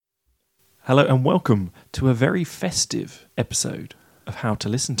Hello and welcome to a very festive episode of How to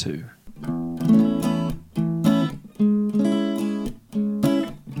Listen To.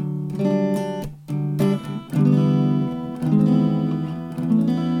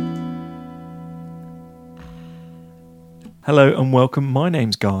 Hello and welcome. My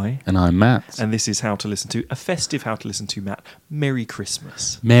name's Guy. And I'm Matt. And this is How to Listen To, a festive How to Listen To, Matt. Merry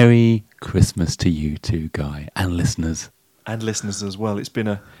Christmas. Merry Christmas to you too, Guy, and listeners. And listeners as well. It's been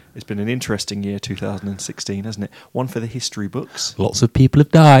an interesting year, 2016, hasn't it? One for the history books. Lots of people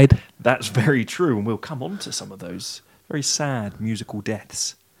have died. That's very true, and we'll come on to some of those very sad musical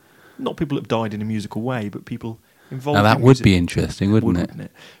deaths. Not people that have died in a musical way, but people involved Now that in would music. be interesting, wouldn't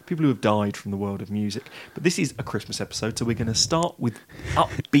it? People who have died from the world of music. But this is a Christmas episode, so we're going to start with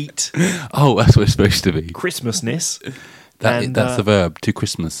upbeat Oh, that's what it's supposed to be. Christmasness. That's the verb, to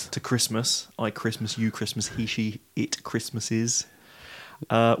Christmas. To Christmas. I Christmas, you Christmas, he, she, it Christmases.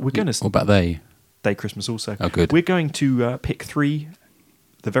 We're going to... What about they? They Christmas also. Oh, good. We're going to pick three,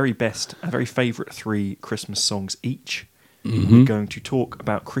 the very best, our very favourite three Christmas songs each. Mm-hmm. We're going to talk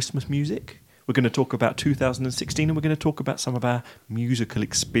about Christmas music. We're going to talk about 2016, and we're going to talk about some of our musical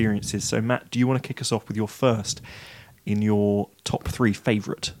experiences. So, Matt, do you want to kick us off with your first in your top three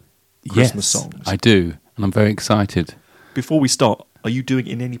favourite Christmas songs? I do, and I'm very excited. Before we start, are you doing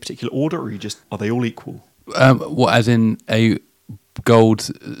it in any particular order, or are they all equal? What, as in a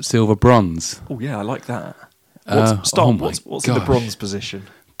gold, silver, bronze? Oh, yeah, I like that. What's in the bronze position?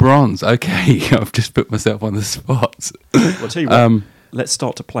 Bronze, okay. I've just put myself on the spot. Well, I'll tell you what, let's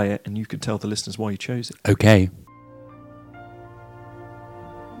start to play it, and you can tell the listeners why you chose it. Okay.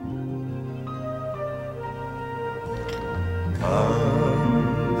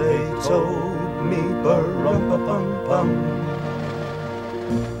 They told me, ba-rum-pa-pum-pum,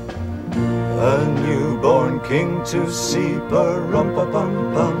 a newborn king to see,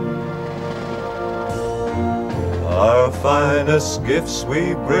 ba-rum-pa-pum-pum. Our finest gifts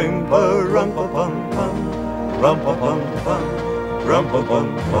we bring, ba-rum-pa-pum-pum, rum-pa-pum-pum,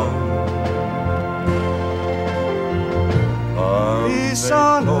 rum-pa-pum-pum. Peace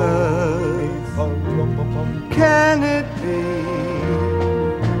on earth, can it be?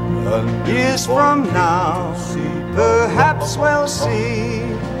 Years from now, perhaps we'll see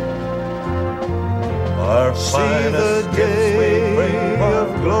the day of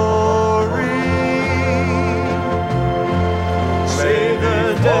glory. Say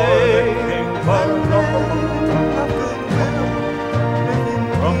the day of goodwill,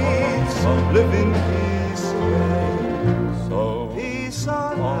 live in peace, peace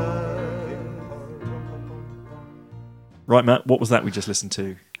on earth. Right, Matt, what was that we just listened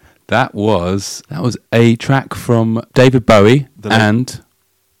to? That was a track from David Bowie and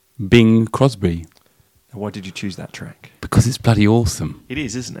Bing Crosby. Why did you choose that track? Because it's bloody awesome. It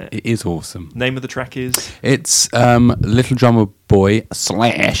is, isn't it? It is awesome. Name of the track is? It's Little Drummer Boy /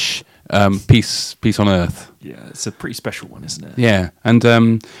 Peace on Earth. Yeah, it's a pretty special one, isn't it? Yeah, and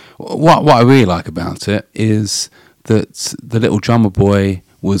what I really like about it is that the Little Drummer Boy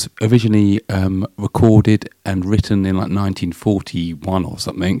was originally recorded and written in like 1941 or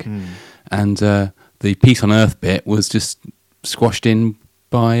something, and the Peace on Earth bit was just squashed in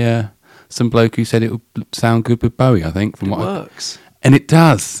by some bloke who said it would sound good with Bowie, I think. It works. And it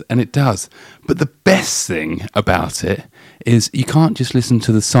does. But the best thing about it is you can't just listen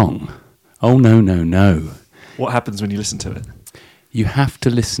to the song. Oh, no. What happens when you listen to it? You have to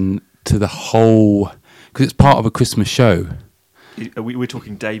listen to the whole, because it's part of a Christmas show. We're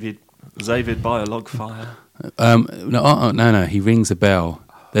talking David by a log fire. No. He rings a bell.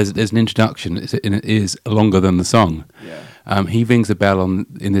 There's an introduction, and it is longer than the song. Yeah. He rings a bell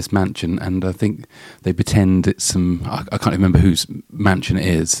in this mansion, and I think they pretend it's some. I can't remember whose mansion it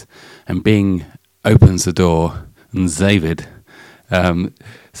is. And Bing opens the door, and David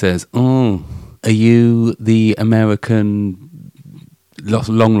says, "Oh, are you the American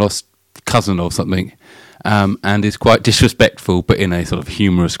long lost cousin or something?" And is quite disrespectful, but in a sort of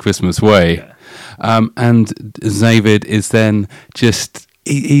humorous Christmas way. Yeah. And David is then just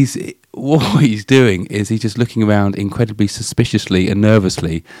what he's doing is he's just looking around incredibly suspiciously and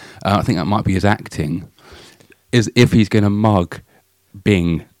nervously. I think that might be his acting, is if he's going to mug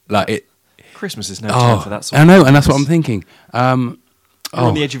Bing like it. Christmas is no time for that sort I of know, thing. and that's what I'm thinking. You're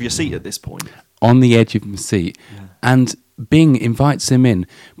on the edge of your seat at this point. On the edge of the seat, Yeah. and Bing invites him in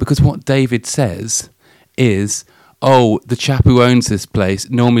because what David says is, "Oh, the chap who owns this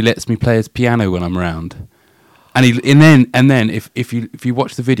place normally lets me play his piano when I'm around." And then if you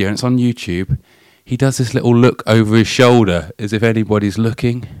watch the video, and it's on YouTube, he does this little look over his shoulder as if anybody's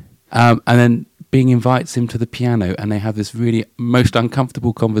looking. And then Bing invites him to the piano, and they have this really most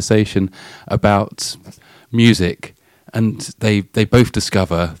uncomfortable conversation about music. And they both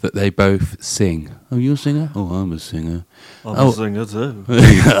discover that they both sing. Oh, you're a singer? Oh, I'm a singer. I'm a singer too. So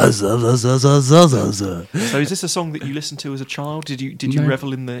is this a song that you listened to as a child? Did you No.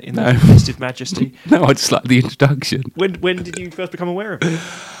 revel in the No. festive majesty? No, I just like the introduction. When did you first become aware of it?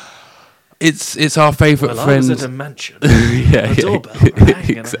 It's our favourite Well, friend. I was at a mansion. Yeah, A yeah. doorbell rang and I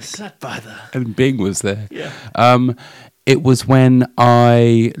Exactly. sat by the... And Bing was there. Yeah. It was when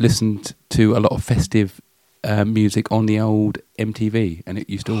I listened to a lot of festive music on the old MTV, and it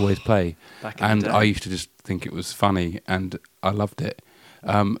used to always play. Back in And the day. I used to just think it was funny, and I loved it.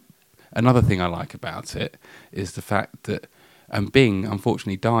 Another thing I like about it is the fact that Bing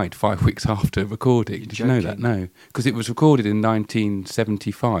unfortunately died 5 weeks after recording. Did you know that? joking. No, because it was recorded in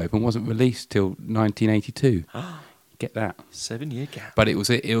 1975 and wasn't released till 1982. Get that? 7-year gap. But it was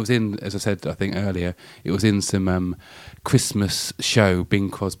in, as I said, I think earlier, it was in some Christmas show,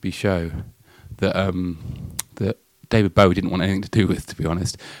 Bing Crosby show, that David Bowie didn't want anything to do with, to be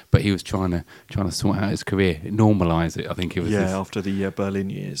honest. But he was trying to sort out his career, normalise it. I think it was. Yeah, after the Berlin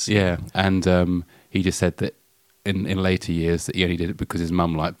years. Yeah, and he just said that in later years that he only did it because his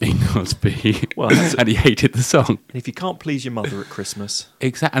mum liked Bing Crosby, Well, that's- and he hated the song. And if you can't please your mother at Christmas,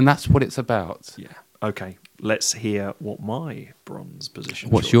 Exactly, and that's what it's about. yeah. Okay, let's hear what my bronze position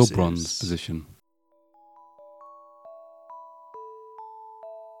What's your choice bronze is. position?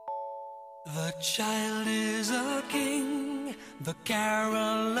 The child is a king, the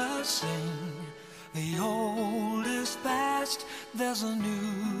carolers sing. The old is past, there's a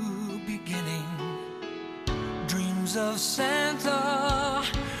new beginning. Dreams of Santa,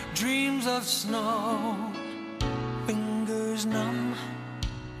 dreams of snow. Fingers numb,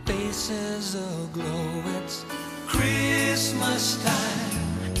 faces aglow. It's Christmas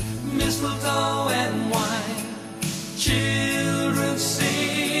time, mistletoe and wine. Children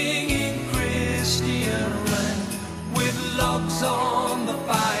singing Christian rhyme, with logs on the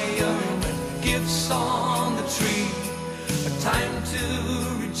fire, gifts on the tree. A time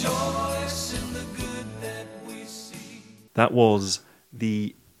to rejoice in the good that we see. That was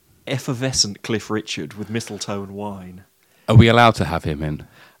the effervescent Cliff Richard with Mistletoe and Wine. Are we allowed to have him in?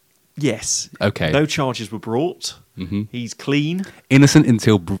 Yes. Okay. No charges were brought. Mhm. He's clean, Innocent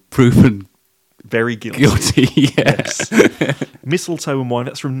until proven very guilty. guilty. Yeah. Yes. Mistletoe and Wine,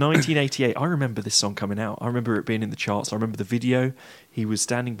 that's from 1988. I remember this song coming out. I remember it being in the charts. I remember the video. He was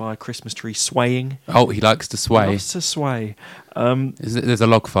standing by a Christmas tree swaying. Oh, he likes to sway. Loves to sway. There's a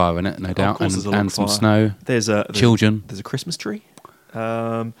log fire in it, no doubt, course there's a log and some fire. snow. There's Children. There's a Christmas tree.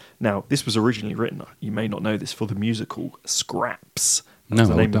 Now, this was originally written, you may not know this, for the musical Scraps. That's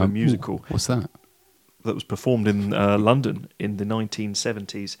the I name of a don't. musical Ooh, what's that? that was performed in London in the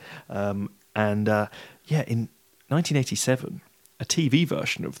 1970s. In 1987, a TV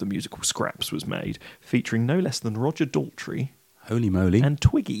version of the musical Scraps was made, featuring no less than Roger Daltrey Holy moly! and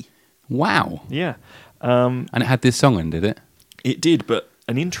Twiggy. Wow! Yeah. And it had this song in, did it? It did, but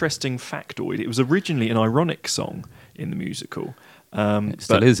an interesting factoid, it was originally an ironic song in the musical. It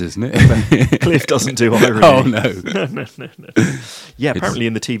still but is, isn't it? Cliff doesn't do irony. Oh no! no. Yeah, apparently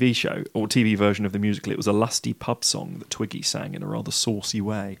in the TV show, or TV version of the musical, it was a lusty pub song that Twiggy sang in a rather saucy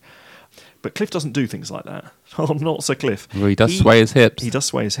way. But Cliff doesn't do things like that. Oh, not so Cliff. Well, he does sway his hips. He does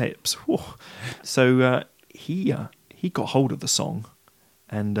sway his hips. Whew. So he got hold of the song,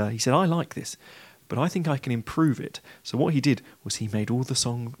 and he said, "I like this, but I think I can improve it." So what he did was he made all the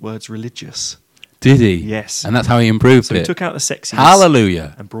song words religious. Did he? Yes. And that's how he improved So it. he took out the sexiness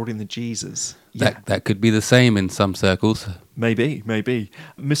Hallelujah! and brought in the Jesus. Yeah, That could be the same in some circles. maybe.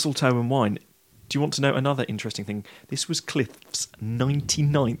 Mistletoe and Wine. Do you want to know another interesting thing? This was Cliff's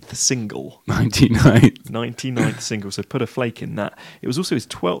 99th single. 99. 99th single, so put a flake in that. It was also his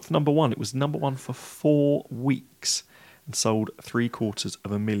 12th number one. It was number one for 4 weeks and sold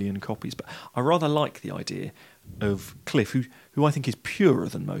 750,000 copies. But I rather like the idea of Cliff, who I think is purer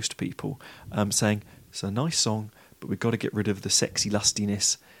than most people, saying, it's a nice song, but we've got to get rid of the sexy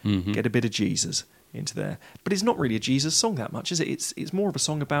lustiness, get a bit of Jesus into there. But it's not really a Jesus song that much, is it? It's more of a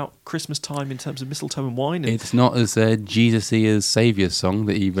song about Christmas time in terms of mistletoe and wine. And It's not as Jesus-y as Saviour's song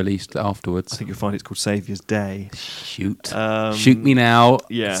that he released afterwards. I think you'll find it's called Saviour's Day. Shoot. Shoot me now.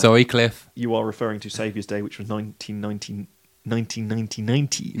 yeah. Sorry, Cliff. You are referring to Saviour's Day, which was 1990. No.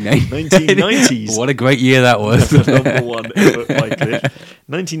 1990s. What a great year that was. Number one ever by Cliff.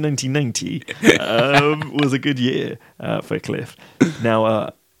 1990 was a good year for Cliff.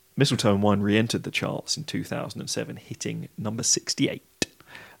 Now, Mistletoe and Wine re-entered the charts in 2007, hitting number 68,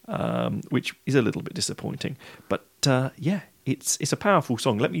 which is a little bit disappointing. But yeah, it's a powerful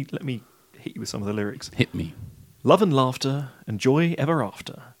song. Let me hit you with some of the lyrics. Hit me. Love and laughter and joy ever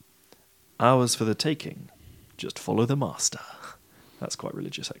after. Ours for the taking. Just follow the master. That's quite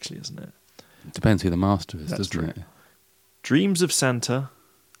religious, actually, isn't it? Depends who the master is, That's doesn't true. it? Dreams of Santa,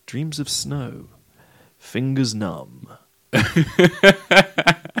 dreams of snow, fingers numb,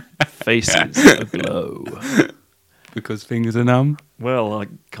 faces aglow. Because fingers are numb. Well, I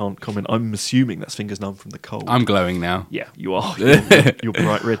can't comment. I'm assuming that's fingers numb from the cold. I'm glowing now. Yeah, you are. You're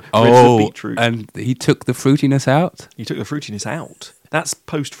bright red. Red as a Oh, beetroot. and he took the fruitiness out. You took the fruitiness out. That's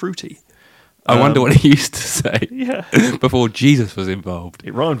post-fruity. I wonder what he used to say Yeah. before Jesus was involved.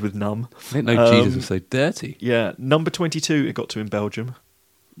 It rhymed with numb. I didn't know Jesus was so dirty. Yeah, number 22 it got to in Belgium,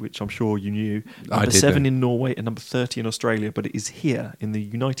 which I'm sure you knew. Number did 7 know. in Norway and number 30 in Australia, but it is here in the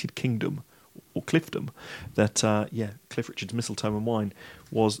United Kingdom, or Cliffdom, that, Cliff Richard's Mistletoe and Wine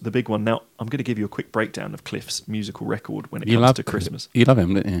was the big one. Now, I'm going to give you a quick breakdown of Cliff's musical record when it comes to Christmas. You love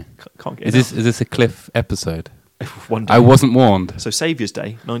him, don't you? Can't get Is this a Cliff episode? One day. I wasn't warned. So Saviour's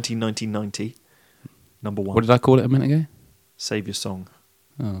Day, 1990, number 1. What did I call it a minute ago? Saviour's Song.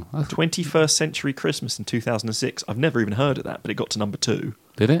 Oh, that's, 21st Century Christmas in 2006. I've never even heard of that, but it got to number 2.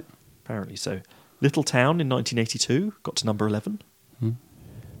 did it? Apparently so. Little Town in 1982 got to number 11.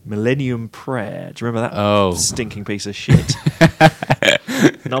 Millennium Prayer. Do you remember that Oh. stinking piece of shit?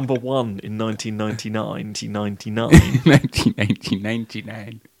 Number 1 in 1999.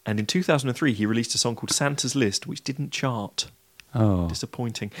 1999. And in 2003, he released a song called Santa's List, which didn't chart. Oh,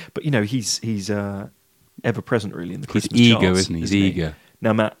 Disappointing. But, he's ever present, really, in the he's Christmas eager, charts, isn't he? He's he? eager.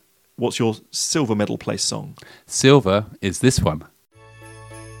 Now, Matt, what's your silver medal place song? Silver is this one.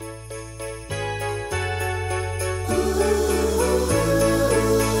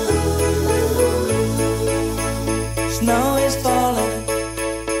 Snow is falling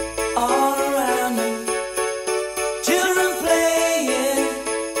all around me. Children playing,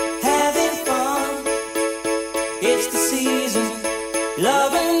 having fun. It's the season,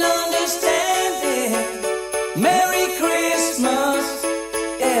 love and understanding. Merry Christmas,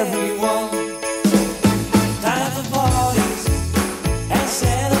 everyone. Time for parties and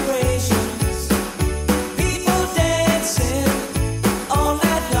celebrations. People dancing all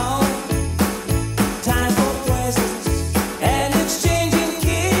night long. Time for presents and exchanging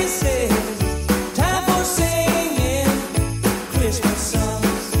kisses. Time for singing Christmas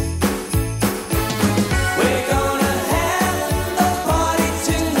songs. We're gonna have a party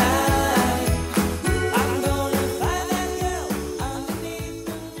tonight. I'm gonna find that girl underneath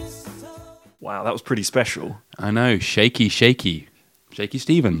the mistletoe. Wow, that was pretty special. I know, Shaky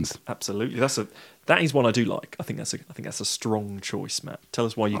Stevens. Absolutely. That is one I do like. I think that's a strong choice, Matt. Tell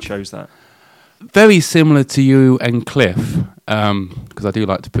us why you chose that. Very similar to you and Cliff, because I do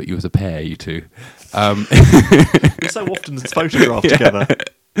like to put you as a pair, you two. We're so often photographed together.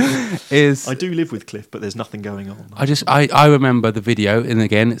 Is I do live with Cliff, but there's nothing going on. I remember the video, and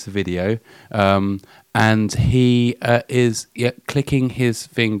again, it's a video, and he is clicking his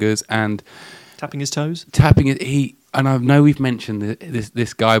fingers and Tapping his toes? tapping it. And I know we've mentioned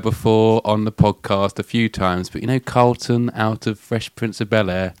this guy before on the podcast a few times, but Carlton out of Fresh Prince of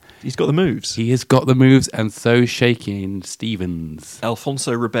Bel-Air, He's got the moves. he has got the moves, and so Shaking Stevens.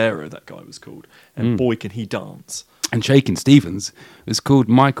 Alfonso Ribeiro, that guy was called. And boy, can he dance. And Shaking Stevens was called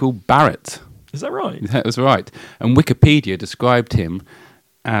Michael Barrett. Is that right? That was right. And Wikipedia described him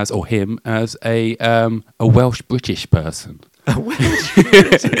as a Welsh British person.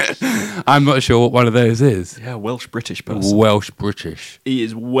 I'm not sure what one of those is. Yeah, Welsh British person. Welsh British. He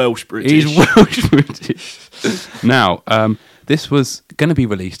is Welsh British. He's Welsh British. Now, this was going to be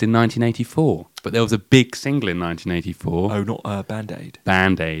released in 1984, but there was a big single in 1984. Oh, not Band-Aid.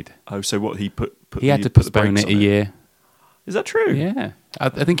 Band-Aid. Oh, so what, he He had to put the postpone brakes it a on year. Is that true? Yeah. I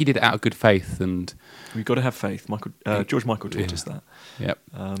think he did it out of good faith, and We've got to have faith. George Michael taught us that. yep,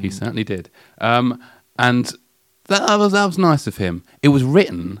 he certainly did. And that was nice of him. It was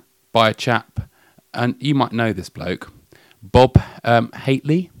written by a chap, and you might know this bloke, Bob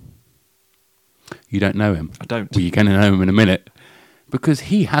Haitley. You don't know him. I don't. Well, you're going to know him in a minute, because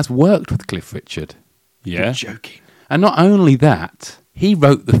he has worked with Cliff Richard. Yeah. You're joking. And not only that, he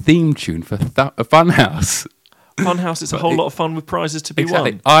wrote the theme tune for Funhouse. Funhouse is a whole lot of fun with prizes to be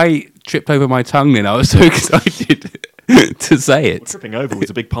won. I tripped over my tongue then. I was so excited to say it. Well, tripping over was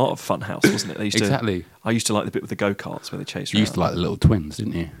a big part of Funhouse, wasn't it? They used Exactly. I used to like the bit with the go-karts where they chased You around. used to like the little twins,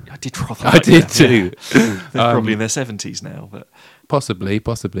 didn't you? I did rather I like did them, too. yeah. They're probably in their 70s now. But Possibly.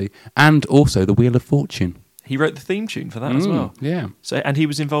 And also the Wheel of Fortune. he wrote the theme tune for that as well. Yeah. So, and he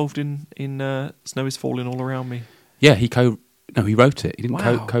was involved in Snow is Falling All Around Me. Yeah, he wrote it. He didn't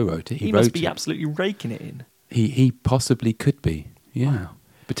Wow. co-wrote it. He wrote must be it. absolutely raking it in. He possibly could be. Yeah. Wow.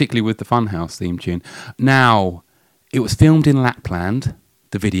 particularly with the Funhouse theme tune. Now, it was filmed in Lapland,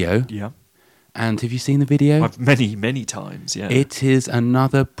 the video. Yeah. And have you seen the video? I've many times, yeah. It is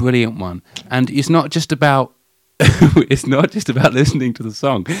another brilliant one, and it's not just about it's not just about listening to the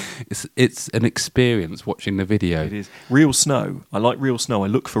song. It's an experience watching the video. It is. Real snow. I like real snow. I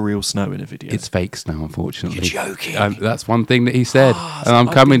look for real snow in a video. It's fake snow, unfortunately. You're joking. That's one thing that he said, Oh, and I'm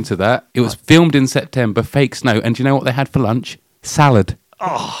so coming to that. It was filmed in September, fake snow, and do you know what they had for lunch? Salad.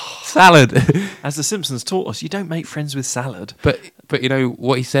 Oh. Salad. As The Simpsons taught us, you don't make friends with salad. But you know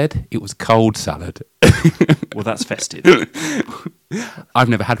what he said? It was cold salad. Well, that's festive. I've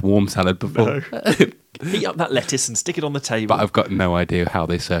never had warm salad before. Heat up that lettuce and stick it on the table. But I've got no idea how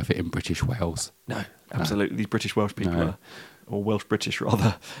they serve it in British Wales. No, absolutely. These British Welsh people No. are, or Welsh British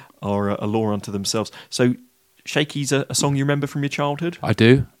rather, are a law unto themselves. So, Shakey's a song you remember from your childhood? I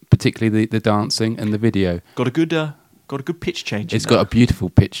do, particularly the dancing and the video. Got a good pitch change. It's got a beautiful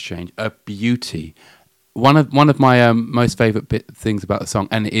pitch change, a beauty. One of my most favourite things about the song,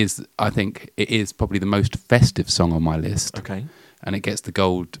 and I think it is probably the most festive song on my list. Okay. And it gets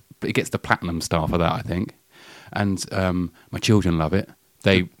the platinum star for that, I think. And my children love it.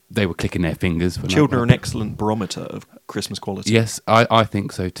 They were clicking their fingers. When Children are an excellent barometer of Christmas quality. Yes, I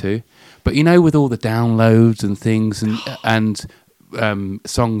think so too. But you know, with all the downloads and things and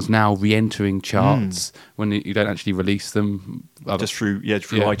songs now re-entering charts when you don't actually release them, Just through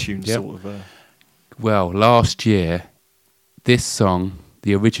iTunes, Yep. sort of. Well, last year, this song,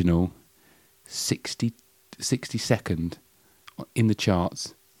 the original, 62nd in the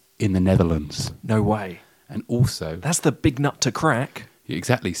charts in the Netherlands, No way. and also That's the big nut to crack.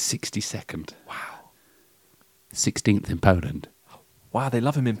 exactly 62nd. Wow. 16th in Poland. Wow, they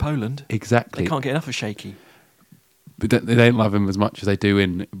love him in Poland. Exactly. They can't get enough of Shakey. But they don't love him as much as they do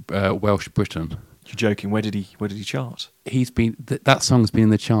in Welsh Britain. You're joking. Where did he chart? He's been that song's been in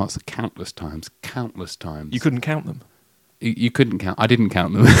the charts countless times. You couldn't count them. You couldn't count. I didn't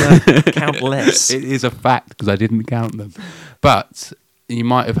count them. Count less. It is a fact because I didn't count them. But you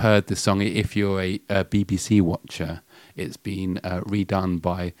might have heard the song if you're a BBC watcher. It's been redone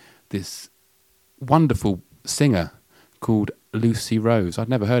by this wonderful singer called Lucy Rose. I'd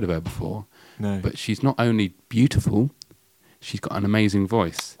never heard of her before. No. But she's not only beautiful, she's got an amazing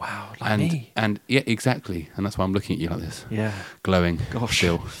voice. Wow, like me. And yeah, exactly. And that's why I'm looking at you like this. Yeah. Glowing. Gosh.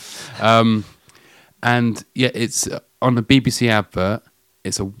 Still. And yeah, it's on the BBC advert.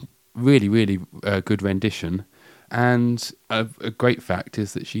 It's a really, really good rendition. And a great fact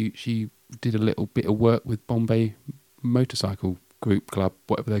is that she did a little bit of work with Bombay Motorcycle Group Club,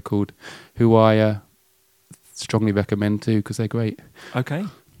 whatever they're called, who I strongly recommend too because they're great. Okay.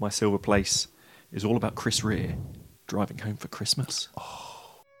 My Silver Place is all about Chris Rea driving home for Christmas.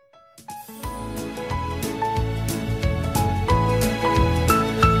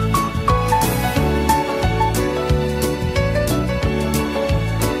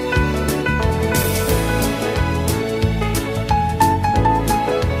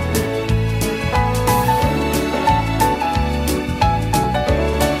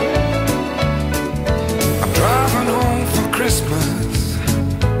 I'm driving home for Christmas.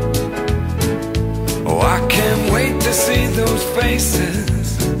 Oh, I can't wait to see those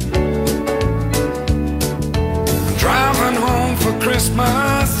faces. I'm driving home for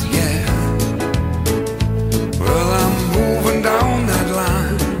Christmas, yeah. Well, I'm moving down that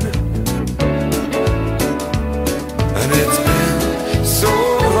line, and it's been so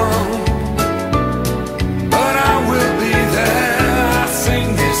long, but I will be there. I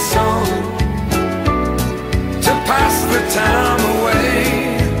sing this song to pass the time away,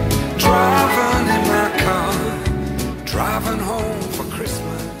 driving in my car, driving home for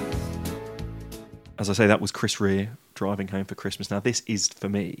Christmas. As I say, that was Chris Rea driving home for Christmas. Now, this is, for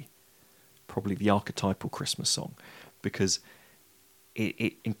me, probably the archetypal Christmas song because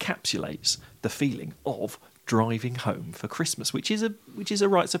it encapsulates the feeling of driving home for Christmas, which is a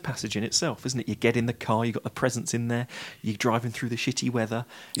rites of passage in itself, isn't it? You get in the car, you got the presents in there, you're driving through the shitty weather.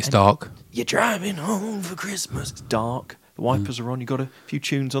 It's and dark. You're driving home for Christmas. It's dark. The wipers are on. You got a few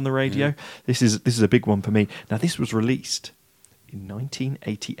tunes on the radio. This is a big one for me. Now, this was released in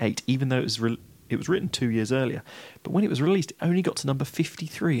 1988, even though it was written 2 years earlier. But when it was released, it only got to number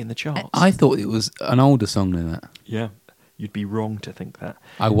 53 in the charts. I thought it was an older song than that. Yeah, you'd be wrong to think that.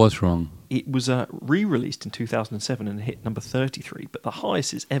 I was wrong. It was re-released in 2007 and hit number 33, but the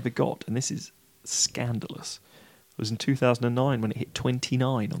highest it's ever got, and this is scandalous, was in 2009 when it hit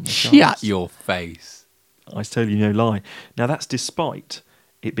 29 on the charts. Shut your face. I tell you no lie. Now, that's despite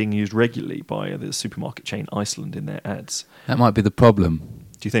it being used regularly by the supermarket chain Iceland in their ads. That might be the problem.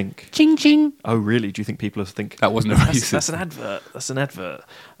 Do you think? Ching ching. Oh, really? Do you think people think That wasn't a racist. That's an advert. That's an advert.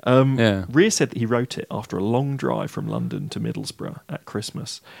 Yeah. Rea said that he wrote it after a long drive from London to Middlesbrough at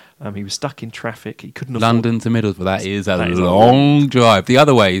Christmas. He was stuck in traffic. He couldn't afford London to Middlesbrough. That is a That is a long drive. The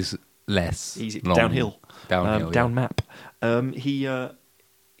other way's less. easy long. downhill. Downhill. Down map.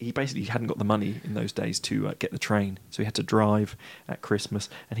 He basically hadn't got the money in those days to get the train, so he had to drive at Christmas.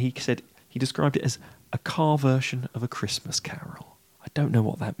 And he said he described it as a car version of A Christmas Carol. I don't know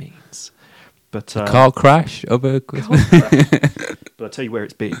what that means, but A car crash of a Christmas. But I'll tell you where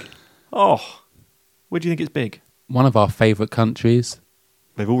it's big. Oh, where do you think it's big? One of our favourite countries.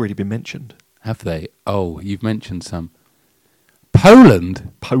 They've already been mentioned. Have they? Oh, you've mentioned some.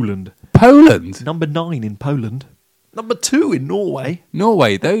 Poland. Poland. Poland. Number 9 in Poland. Number 2 in Norway.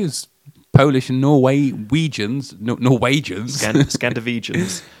 Norway. Those Polish and Norwegians. Norwegians.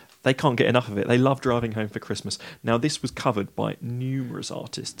 Scandinavians. They can't get enough of it. They love driving home for Christmas. Now, this was covered by numerous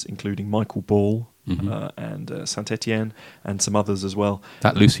artists, including Michael Ball and Saint Etienne and some others as well.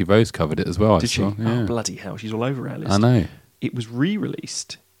 That Lucy Rose covered it as well. Did she? I saw. Yeah. Oh, bloody hell. She's all over our list. I know. It was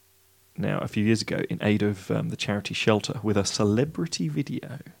re-released now a few years ago in aid of the charity Shelter with a celebrity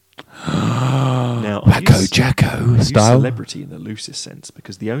video. Now, Wacko Jacko I use style. celebrity in the loosest sense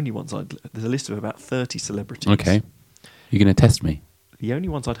because the only ones there's a list of about 30 celebrities. Okay. You're going to test me. The only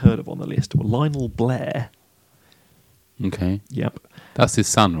ones I'd heard of on the list were Lionel Blair. Okay. Yep. That's his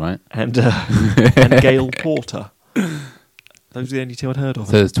son, right? And and Gail Porter. Those are the only two I'd heard of.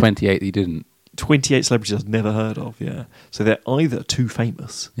 So there's 28 that you didn't. 28 celebrities I'd never heard of, yeah. So they're either too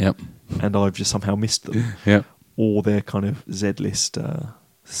famous Yep. and I've just somehow missed them, Yep. or they're kind of Z-list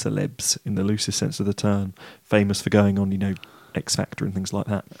celebs in the loosest sense of the term, famous for going on, X Factor and things like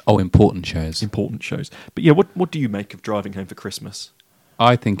that. Oh, important shows. Important shows. But yeah, what do you make of Driving Home for Christmas?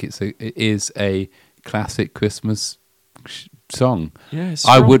 I think it is a classic Christmas song. Yeah, it's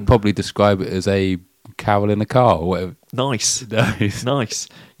I would strong. probably describe it as a carol in a car or whatever. Nice. Nice. Nice.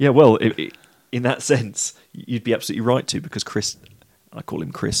 Yeah, well, in that sense, you'd be absolutely right to, because Chris, I call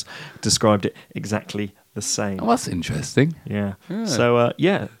him Chris, described it exactly the same. Oh, that's interesting. Yeah. Yeah. So,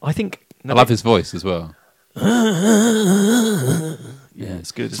 I think... I love his voice as well. Yeah,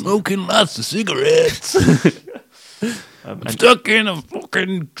 it's good. Isn't it? Smoking lots of cigarettes. I'm and stuck in a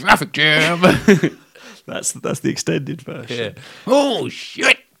fucking traffic jam. that's the extended version. Yeah. Oh,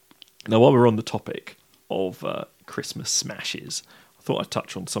 shit. Now, while we're on the topic of Christmas smashes, I thought I'd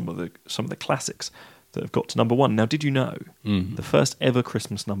touch on some of the classics that have got to number 1. Now, did you know the first ever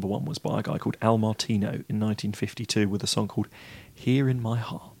Christmas number 1 was by a guy called Al Martino in 1952 with a song called Here in My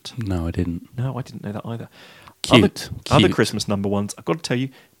Heart? No, I didn't. No, I didn't know that either. Cute. Other Cute. Christmas number 1s, I've got to tell you,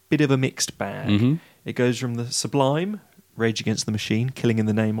 bit of a mixed bag. Mhm. It goes from the Sublime, Rage Against the Machine, Killing in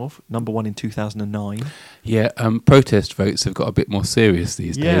the Name of, number 1 in 2009. Yeah, protest votes have got a bit more serious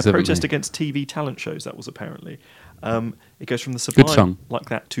these Yeah, days, haven't protest they? against TV talent shows, that was apparently. It goes from the Sublime song. like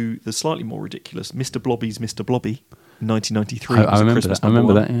that to the slightly more ridiculous Mr. Blobby's Mr. Blobby in 1993. I was a remember Christmas that. I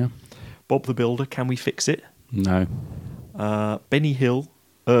number remember 1. that, yeah. Bob the Builder, Can We Fix It? No. Benny Hill,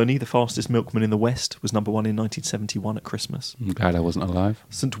 Ernie, the Fastest Milkman in the West, was number 1 in 1971 at Christmas. I'm glad I wasn't alive.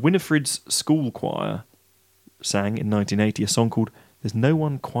 St. Winifred's School Choir sang in 1980 a song called There's No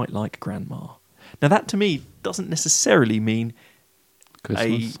One Quite Like Grandma. Now that to me doesn't necessarily mean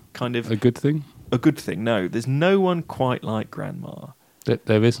Christmas. a kind of A good thing? a good thing. No, there's no one quite like Grandma.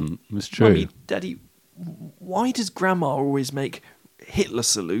 There isn't. It's true. Mummy, Daddy, why does Grandma always make Hitler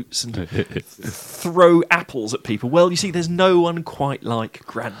salutes and throw apples at people? Well, you see, there's no one quite like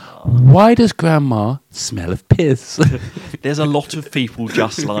Grandma. Why does Grandma smell of piss? There's a lot of people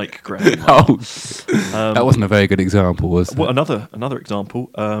just like Grandma. Oh, that wasn't a very good example, was it? Well, another example,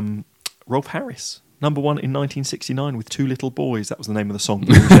 Rolf Harris, number 1 in 1969 with Two Little Boys. That was the name of the song.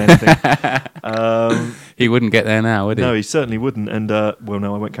 Didn't say anything. He wouldn't get there now, would he? No, he certainly wouldn't. And well,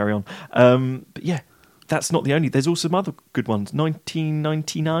 no, I won't carry on. But yeah, that's not the only. There's also some other good ones.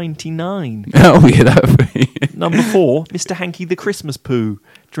 1999. Oh, yeah, that. Number 4, Mr. Hanky the Christmas Poo. Do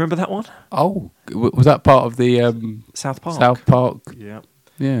you remember that one? Oh, was that part of the South Park. South Park? Yeah.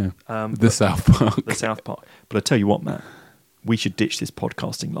 Yeah, The the South Park. The South Park. But I tell you what, Matt, we should ditch this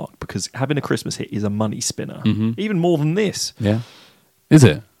podcasting lark because having a Christmas hit is a money spinner. Mhm. Even more than this. Yeah, is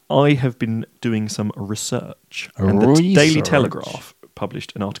it? I have been doing some research. A And the Daily research. Telegraph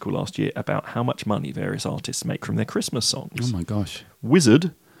published an article last year about how much money various artists make from their Christmas songs. Oh my gosh!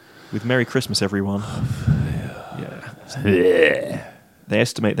 Wizard, with Merry Christmas, everyone. Yeah. They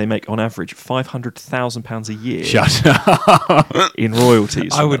estimate they make, on average, £500,000 a year Shut up! in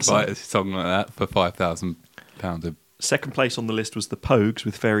royalties. I from would that buy song. a song like that for £5,000. Second place on the list was the Pogues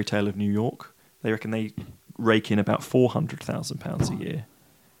with Fairy Tale of New York. They reckon they rake in about £400,000 a year.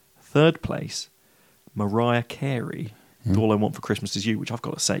 Third place, Mariah Carey, with All I Want for Christmas Is You, which I've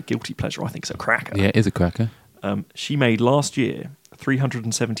got to say, guilty pleasure, I think it's a cracker. Yeah, it is a cracker. She made last year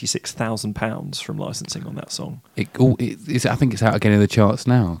 £376,000 from licensing on that song. I think it's out again in the charts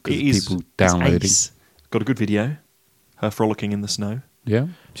now because It is. people It's downloading. ace. Got a good video. Her frolicking in the snow. Yeah,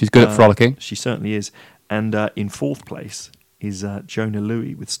 she's good at frolicking. She certainly is. And in fourth place is Jonah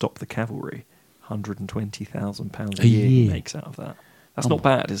Louis with Stop the Cavalry. £120,000 a year he year. makes out of that. That's not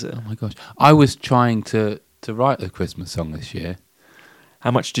bad, is it? Oh my gosh, I was trying to write a Christmas song this year.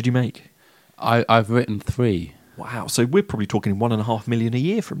 How much did you make? I've written 3. Wow. So we're probably talking 1.5 million a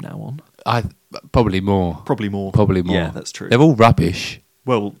year from now on. Probably more. Probably more. Probably more. Yeah, that's true. They're all rubbish.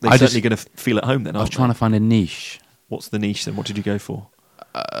 Well, they're I certainly just- going to feel at home then, I was aren't trying they? to find a niche. What's the niche then? What did you go for?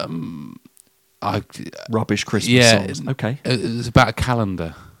 I Rubbish Christmas yeah, songs. Okay. It's about a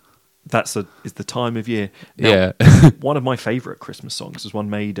calendar. Is the time of year. Now, Yeah. one of my favourite Christmas songs was one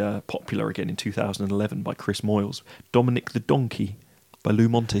made popular again in 2011 by Chris Moyles, Dominic the Donkey by Lou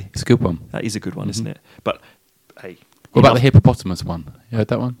Monte. It's a good one. That is a good one, isn't it? But hey, What about the enough- hippopotamus one? You heard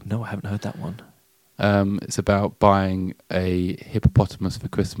that one? No, I haven't heard that one. It's about buying a hippopotamus for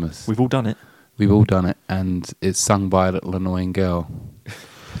Christmas. We've all done it. We've all done it, and it's sung by a little annoying girl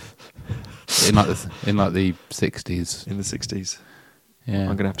in like the 60s. In the 60s. Yeah, I'm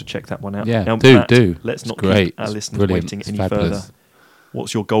going to have to check that one out. Yeah, Now, do, Matt, do. Let's It's not great. keep our It's listeners brilliant. waiting It's any fabulous. further.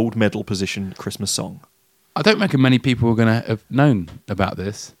 What's your gold medal position Christmas song? I don't reckon many people are going to have known about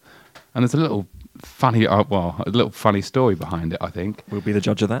this, and there's a little funny story behind it. I think. We'll be the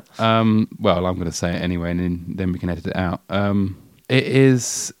judge of that. Well, I'm going to say it anyway, and then we can edit it out. It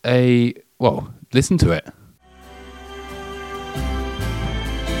is listen to it.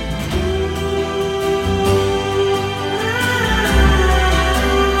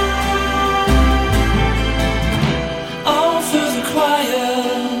 All through the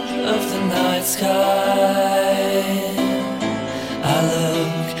quiet of the night sky, I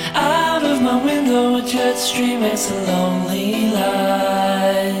look out of my window, a jet stream makes a lonely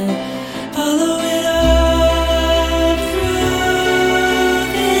line. Follow it up through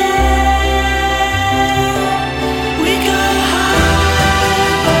the air. We go high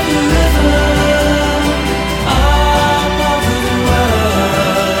above the river, up over the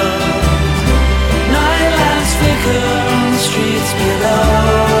world. Night lamps flicker on the streets below,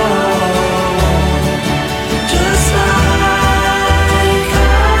 just like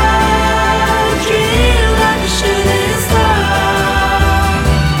a dream, like a shooting star.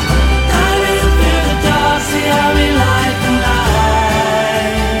 Diving through the dark, see how we light the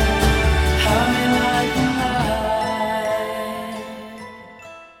night, how we light the night.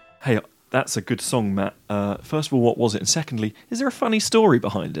 Hey, that's a good song, Matt. First of all, what was it? And secondly, is there a funny story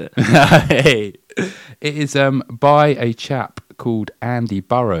behind it? Hey, it is by a chap called Andy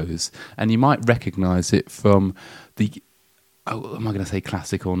Burrows, and you might recognise it from the. Oh, am I going to say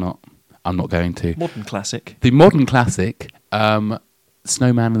classic or not? I'm not going to. Modern classic. The modern classic,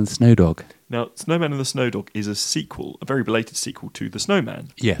 Snowman and the Snow Dog. Now, Snowman and the Snow Dog is a sequel, a very belated sequel to The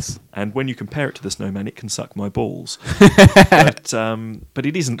Snowman. Yes. And when you compare it to The Snowman, it can suck my balls. but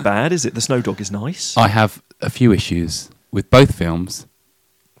it isn't bad, is it? The Snow Dog is nice. I have a few issues with both films.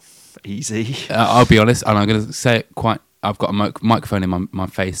 Easy. I'll be honest, and I'm going to say it quite. I've got a microphone in my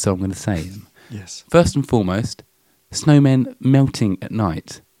face, so I'm going to say them. Yes. First and foremost, snowmen melting at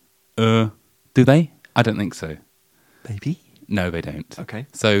night. Do they? I don't think so. Maybe. No, they don't. Okay.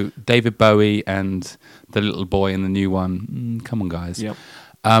 So David Bowie and the little boy in the new one. Come on, guys. Yep.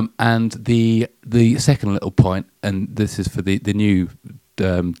 And the second little point, and this is for the new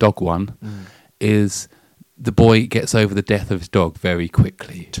dog one, is the boy gets over the death of his dog very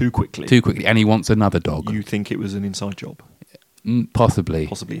quickly. Too quickly. Too quickly, and he wants another dog. You think it was an inside job? Possibly.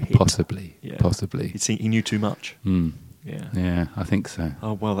 Possibly a hit. Possibly. Yeah. Possibly. He knew too much. Mm. Yeah. Yeah, I think so.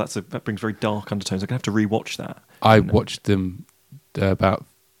 Oh well, that brings very dark undertones. I'm gonna have to rewatch that. I watched them about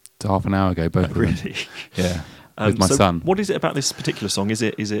half an hour ago, both of them. Really. Yeah, with my so son. What is it about this particular song? Is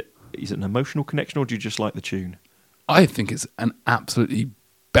it an emotional connection, or do you just like the tune? I think it's an absolutely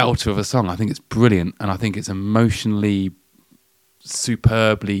belter of a song. I think it's brilliant, and I think it's emotionally,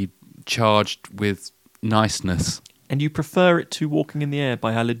 superbly charged with niceness. And you prefer it to "Walking in the Air"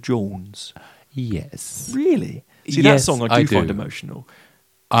 by Aled Jones? Yes. Really? See, that Yes, song I I do find do. emotional.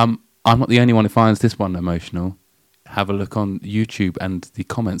 I'm not the only one who finds this one emotional. Have a look on YouTube and the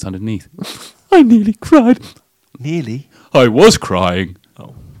comments underneath. I nearly cried. Nearly. I was crying.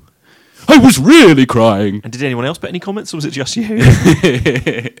 Oh. I was really crying. And did anyone else put any comments, or was it just you?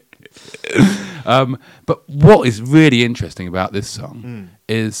 But what is really interesting about this song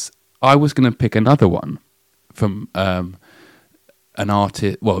is I was going to pick another one from an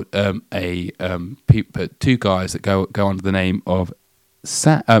artist, two guys that go under the name of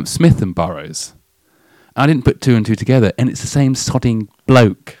Smith and Burrows. I didn't put two and two together, and it's the same sodding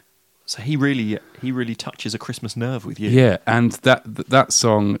bloke. So he really touches a Christmas nerve with you. Yeah, and that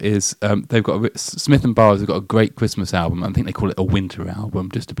song is they've got Smith and Burrows have got a great Christmas album. I think they call it a winter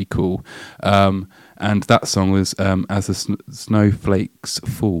album just to be cool. And that song was As the Snowflakes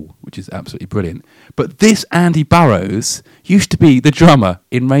Fall, which is absolutely brilliant. But this Andy Burrows used to be the drummer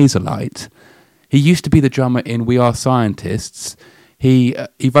in Razorlight. He used to be the drummer in We Are Scientists. He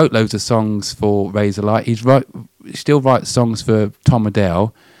wrote loads of songs for Razorlight. He still writes songs for Tom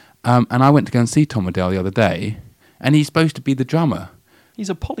Adele. And I went to go and see Tom Adele the other day, and he's supposed to be the drummer. He's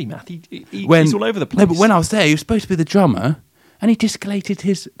a polymath. He's all over the place. No, but when I was there, he was supposed to be the drummer, and he discalated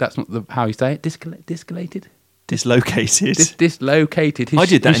his... That's not how you say it. Discalated? Dislocated. Dislocated his I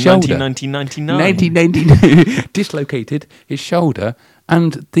did that his in shoulder. 1999. Dislocated his shoulder,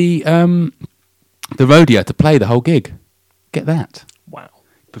 and the roadie had to play the whole gig. Get that. Wow.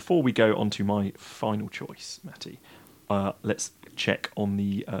 Before we go on to my final choice, Matty, let's check on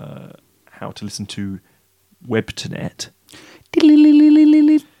the how to listen to Web2Net.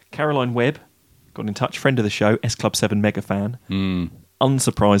 Caroline Webb got in touch, friend of the show, S Club 7 mega fan.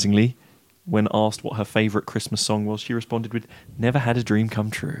 Unsurprisingly, when asked what her favourite Christmas song was, she responded with "Never Had a Dream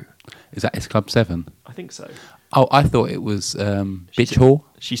Come True." Is that S Club 7? I think so. Oh, I thought it was She Bitch said- Whore.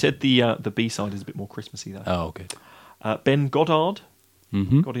 She said the B-side is a bit more Christmassy though. Oh, good. Ben Goddard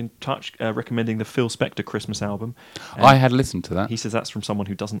Mm-hmm. got in touch recommending the Phil Spector Christmas album. I had listened to that. He says that's from someone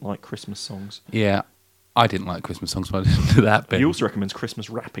who doesn't like Christmas songs. Yeah, I didn't like Christmas songs, but I listened to that bit. He also recommends Christmas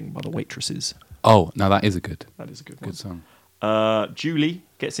Rapping by the Waitresses. Oh, no, that is a good That is a good one. song. Julie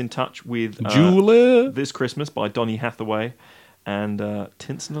gets in touch with Julie! This Christmas by Donny Hathaway and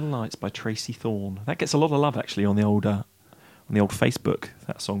Tints and the Lights by Tracy Thorn. That gets a lot of love actually on the old Facebook.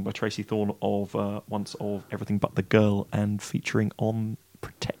 That song by Tracy Thorn of once of Everything But the Girl and featuring on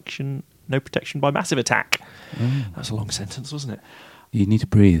No Protection by Massive Attack. That's a long sentence, wasn't it? You need to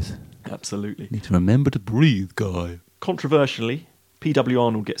breathe. Absolutely. You need to remember to breathe, guy. Controversially, P.W.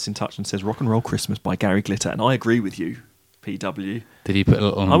 Arnold gets in touch and says Rock and Roll Christmas by Gary Glitter, and I agree with you, P.W. Did he put a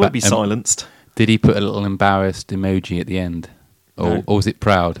little... I won't be silenced. Did he put a little embarrassed emoji at the end? No. Or was it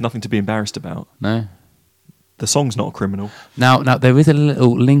proud? Nothing to be embarrassed about. No? The song's not a criminal. Now, there is a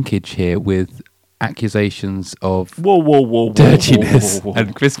little linkage here with accusations of Whoa. dirtiness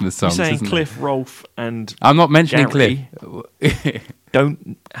and Christmas songs, You're saying isn't Cliff, Rolf, and I'm not mentioning Gary Cliff.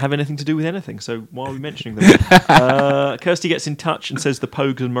 don't have anything to do with anything, so why are we mentioning them? Kirsty gets in touch and says the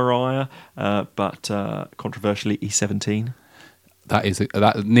Pogues and Mariah, but controversially E17.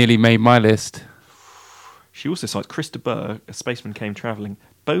 That nearly made my list. She also cites Chris de Burgh, A Spaceman Came Travelling,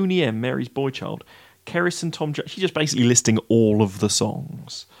 Boney M, Mary's Boy Child, Kerris and Tom Jones. She's just basically listing all of the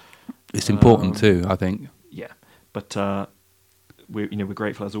songs. It's important too, I think. Yeah, but we're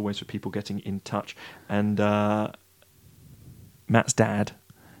grateful as always for people getting in touch. And Matt's dad,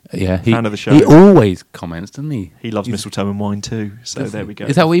 fan of the show, he always comments, doesn't he? he loves mistletoe and wine too. So there we go.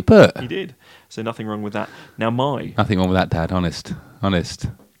 Is that what he put? He did. So nothing wrong with that. Now my Nothing wrong with that, Dad. Honest.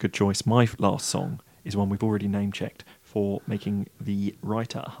 good choice. My last song is one we've already name checked for making the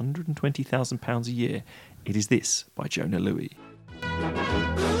writer £120,000 a year. It is this by Jonah Louie.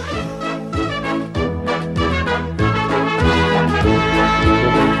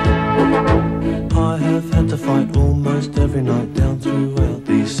 I have had to fight almost every night down throughout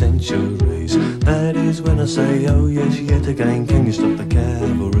these centuries. That is when I say, oh yes, yet again, can you stop the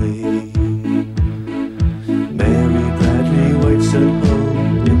cavalry? Mary Bradley waits at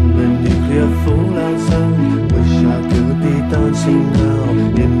home in the nuclear fallout zone. Wish I could be dancing now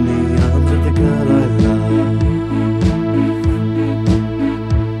in the arms of the girl I love.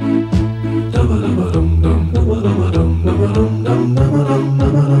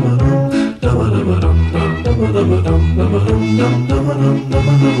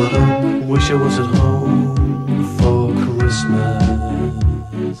 Wish I was at home for Christmas.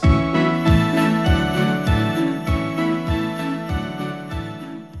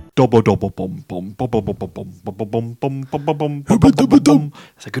 That's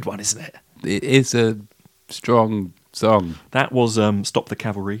a good one, isn't it? It is a strong song. That was Stop the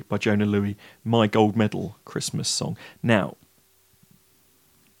Cavalry by Jonah Louie, my gold medal Christmas song. Now,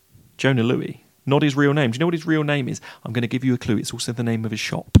 Jonah Louie, not his real name. Do you know what his real name is? I'm going to give you a clue. It's also the name of his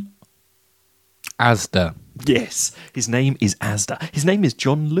shop. Asda. Yes, his name is Asda. His name is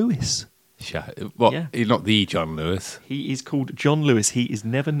John Lewis. What? Yeah. He's not the John Lewis. He is called John Lewis. He is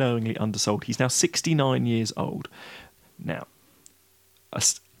never knowingly undersold. He's now 69 years old. Now, a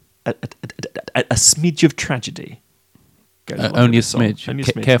smidge of tragedy. goes along Only a with the song. smidge. Only a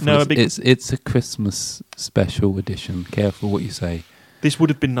smidge. Careful, No, a it's, big, it's a Christmas special edition. Careful what you say. this would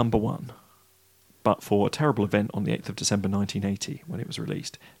have been number one, but for a terrible event on the 8th of December 1980 when it was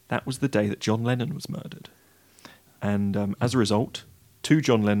released. That was the day that John Lennon was murdered. And as a result, 2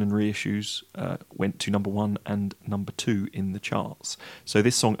 John Lennon reissues went to number 1 and number 2 in the charts. So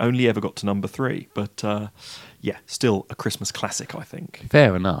this song only ever got to number 3, but yeah, still a Christmas classic, I think.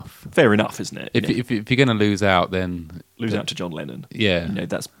 Fair enough. Fair enough, isn't it? If you're going to lose out, then Lose out to John Lennon. Yeah. You know,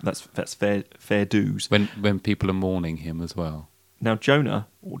 that's fair dues. when people are mourning him as well. Now, Jonah,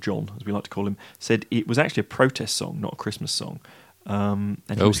 or John, as we like to call him, said it was actually a protest song, not a Christmas song. And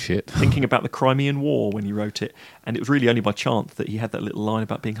he Oh, was shit. thinking about the Crimean War when he wrote it, and it was really only by chance that he had that little line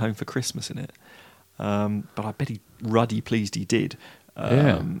about being home for Christmas in it. But I bet he ruddy pleased he did.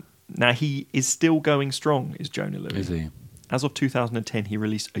 Yeah. Now, he is still going strong, is Jonah Louie. Is he? As of 2010, he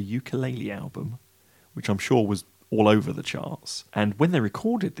released a ukulele album, which I'm sure was all over the charts. And when they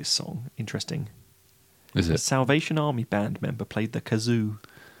recorded this song, interesting, Is a it? Salvation Army band member played the kazoo.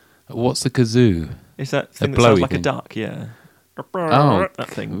 What's the kazoo? Is that A thing that sounds blowy like thing? a duck? Yeah. Oh, that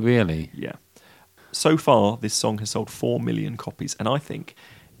thing. really? Yeah. So far, this song has sold 4 million copies, and I think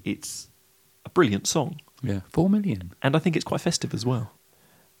it's a brilliant song. Yeah, 4 million. And I think it's quite festive as well.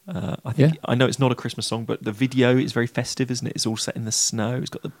 I know it's not a Christmas song, but the video is very festive, isn't it? It's all set in the snow. It's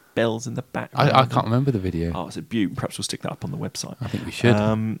got the bells in the background. I can't remember the video. Oh, it's a beaut. Perhaps we'll stick that up on the website. I think we should.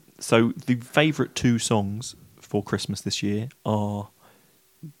 So the favourite 2 songs for Christmas this year are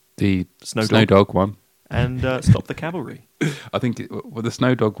The Snow Snow Dog. Dog one. and Stop the Cavalry. I think the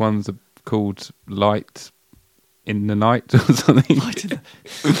Snow Dog ones are called Light in the Night or something.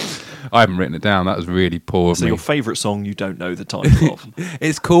 I haven't written it down. That was really poor of So me. your favourite song you don't know the title of.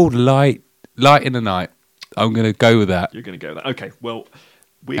 It's called Light in the Night. I'm going to go with that. You're going to go there. Okay, well...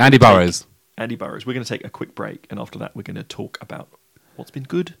 we're Andy gonna take- Burrows. Andy Burrows. We're going to take a quick break, and after that we're going to talk about what's been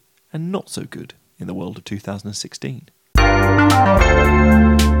good and not so good in the world of 2016.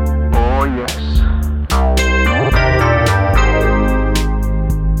 Oh yes.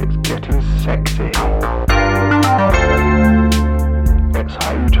 It's getting sexy. It's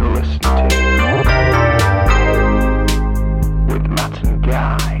how to listen to with Matt and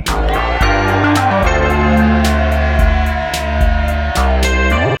Guy.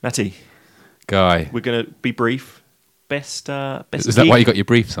 Matty, Guy. we're going to be brief. Best Is that gig- why you got your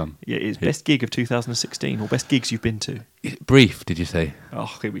briefs on? Yeah, it's best gig of 2016, or best gigs you've been to. Brief, did you say? Oh,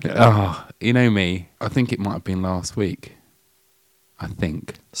 here we go. Oh, you know me. I think it might have been last week. I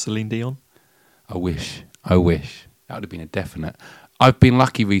think. Celine Dion. I wish. That would have been a definite. I've been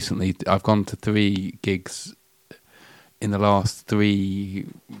lucky recently. I've gone to 3 gigs in the last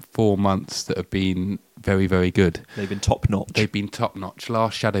 3-4 months that have been very, very good. They've been top notch. They've been top notch.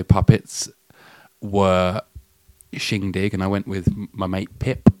 Last Shadow Puppets were Shindig, and I went with my mate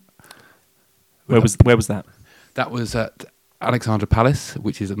Pip. Where was that? That was at Alexandra Palace,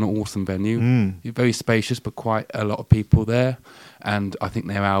 which is an awesome venue. Very spacious, but quite a lot of people there. And I think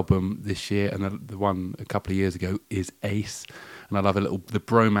their album this year and the one a couple of years ago is ace. And I love the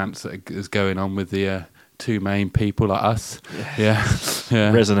bromance that is going on with the 2 main people like us. Yeah.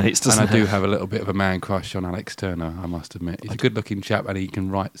 Resonates, doesn't And I do it? have a little bit of a man crush on Alex Turner, I must admit. He's a good-looking chap, and he can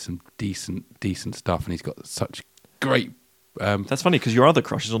write some decent stuff, and he's got such great... That's funny because your other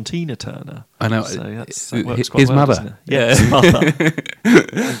crush is on Tina Turner. I know. So that works quite His well, mother. doesn't it? Yeah, his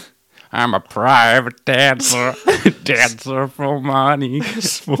mother. I'm a private dancer, dancer for money.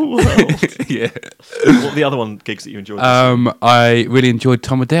 Small world. Yeah. What were the other gigs that you enjoyed? I really enjoyed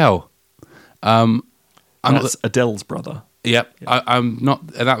Tom Adele. I'm not That's Adele's brother. Yep. I'm not.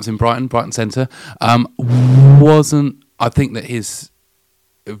 And that was in Brighton Centre. I think that he's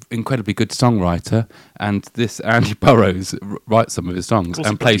an incredibly good songwriter, and this Andy Burrows writes some of his songs course he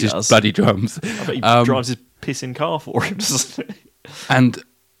and plays his does. bloody drums. I bet he Um, drives his pissing car for him, doesn't he? And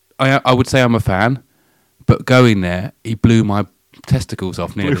I would say I'm a fan, but going there, he blew my testicles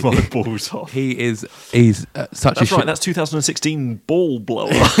off nearly. Blew my balls off. He's such That's a right, that's 2016 ball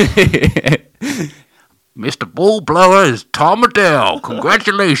blower. Mr. Ball Blower is Tom Adele.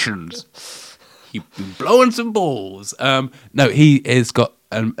 Congratulations. You've been blowing some balls. No, he has got,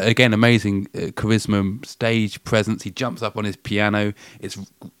 again, amazing charisma, stage presence. He jumps up on his piano. It's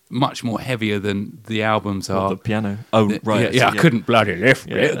much more heavier than the albums are. the piano. Oh, right. Yeah, I couldn't bloody lift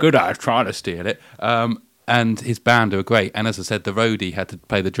Yeah. it. Good, I was trying to steal it. And his band are great. And as I said, the roadie had to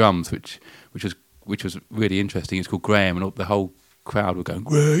play the drums, which was really interesting. It's called Graham, and the whole crowd were going,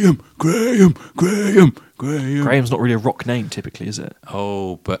 Graham, Graham, Graham, Graham. Graham's not really a rock name typically, is it?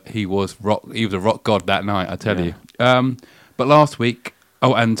 Oh, but he was a rock god that night, I tell Yeah. you. But last week,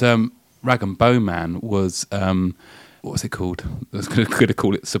 Rag and Bone Man was what was it called? I was going to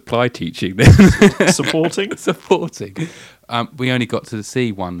call it supply teaching then. Supporting? Supporting. We only got to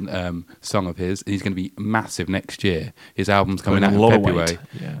see one song of his, and he's going to be massive next year. His album's coming out A in lot of February. weight,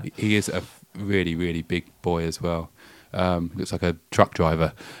 yeah. He is a really, really big boy as well. Looks like a truck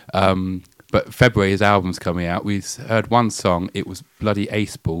driver. But February, his album's coming out. We heard one song. It was bloody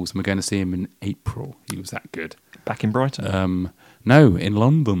ace balls, and we're going to see him in April. He was that good. Back in Brighton? No, in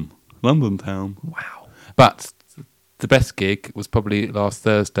London. London town. Wow. But the best gig was probably last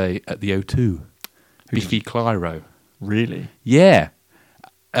Thursday at the O2. Biffy Clyro. Really? Yeah.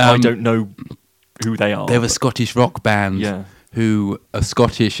 I don't know who they are. They're a but- Scottish rock band Yeah. who are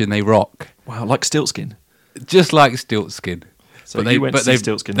Scottish and they rock. Wow, like Stiltskin. Just like Stiltskin. So you went to see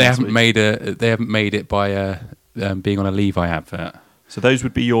Stiltskin They last haven't week. They haven't made it by being on a Levi advert. So those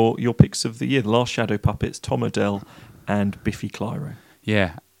would be your picks of the year. The Last Shadow Puppets, Tom Odell, and Biffy Clyro.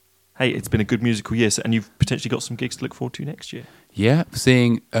 Yeah. Hey, it's been a good musical year, and you've potentially got some gigs to look forward to next year. Yeah.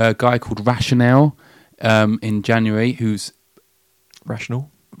 Seeing a guy called Rationale in January who's Rational.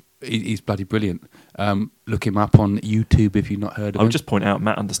 he's bloody brilliant. Look him up on YouTube if you've not heard of I him. would just point out,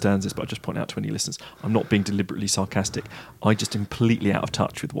 Matt understands this, but I'll just point out to any listeners, I'm not being deliberately sarcastic. I just am completely out of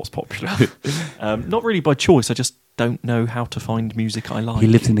touch with what's popular. Not really by choice, I just don't know how to find music I like. He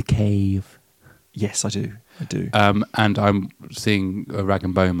lives in a cave. Yes, I do. And I'm seeing a Rag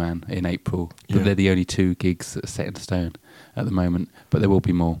and Bone Man in April. But Yeah. they're the only 2 gigs that are set in stone at the moment. But there will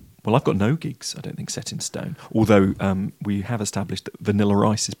be more. Well, I've got no gigs, I don't think, set in stone. Although we have established that Vanilla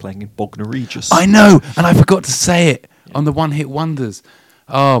Ice is playing in Bognor Regis. I know, and I forgot to say it on the One Hit Wonders.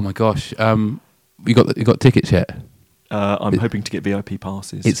 Oh my gosh! You got tickets yet? I'm hoping to get VIP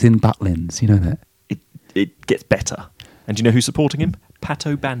passes. It's in Butlins. You know that. It gets better. And do you know who's supporting him?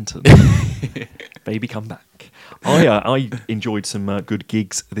 Pato Banton. Baby, come back. I enjoyed some good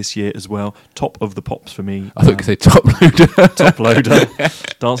gigs this year as well. Top of the pops for me. I thought you could say Top Loader. Top Loader,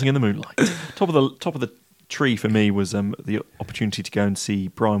 Dancing in the Moonlight. Top of the tree for me was the opportunity to go and see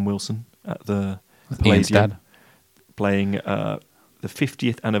Brian Wilson at the Ian's Palladium, dad. playing the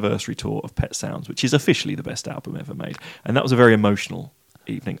 50th anniversary tour of Pet Sounds, which is officially the best album ever made. And that was a very emotional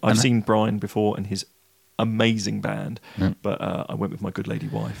evening. I've seen Brian before and his amazing band, but I went with my good lady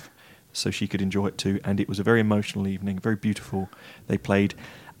wife so she could enjoy it too. And it was a very emotional evening, very beautiful. They played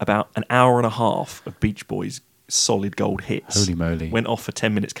about an hour and a half of Beach Boys' solid gold hits. Holy moly. Went off for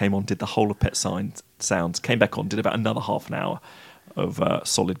 10 minutes, came on, did the whole of Pet Sounds, came back on, did about another half an hour of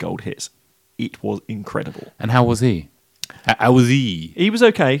solid gold hits. It was incredible. And how was he? How was he? He was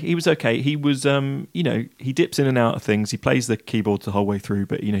okay. He was, he dips in and out of things. He plays the keyboards the whole way through,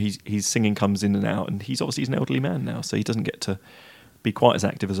 but, his singing comes in and out, and he's an elderly man now, so he doesn't get to be quite as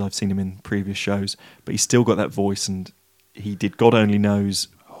active as I've seen him in previous shows, but he's still got that voice, and he did God Only Knows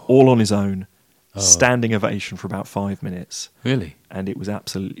all on his own, standing ovation for about 5 minutes. Really? And it was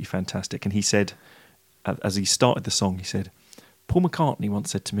absolutely fantastic. And he said, as he started the song, he said, Paul McCartney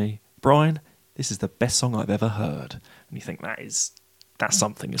once said to me, Brian, this is the best song I've ever heard. And you think that's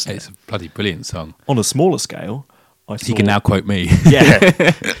something, isn't It's it? a bloody brilliant song. On a smaller scale, I saw... He can now quote me. Yeah.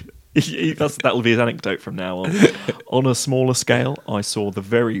 That'll be his anecdote from now on. On a smaller scale, I saw the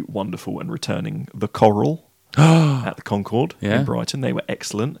very wonderful and returning The Coral at the Concorde in Brighton. They were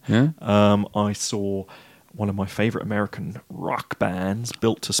excellent. Yeah. I saw one of my favourite American rock bands,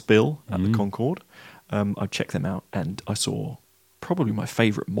 Built to Spill, at the Concorde. I checked them out, and I saw probably my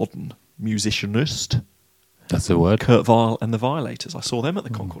favourite modern musicianist, That's the word. Kurt Weill and the Violators. I saw them at the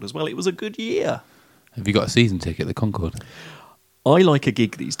Concorde as well. It was a good year. Have you got a season ticket at the Concorde? I like a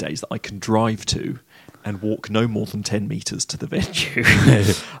gig these days that I can drive to and walk no more than 10 metres to the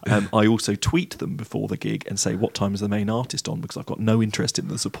venue. I also tweet them before the gig and say, what time is the main artist on? Because I've got no interest in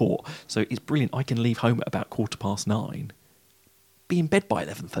the support. So it's brilliant. I can leave home at about 9:15, be in bed by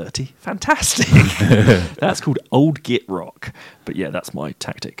 11:30. Fantastic. That's called old git rock. But yeah, that's my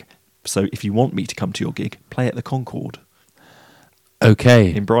tactic. So if you want me to come to your gig, play at the Concorde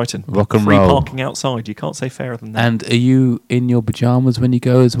Okay. in Brighton. Rock and Free roll. parking outside. You can't say fairer than that. And are you in your pyjamas when you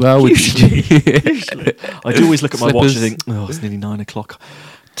go as well? Usually. I do always look at my watch and Slippers. think, oh, it's nearly 9:00.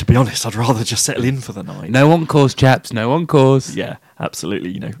 To be honest, I'd rather just settle in for the night. No encores, chaps. No encores. Yeah,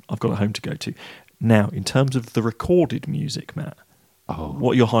 absolutely. I've got a home to go to. Now, in terms of the recorded music, Matt,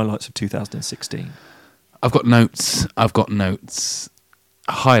 what are your highlights of 2016? I've got notes.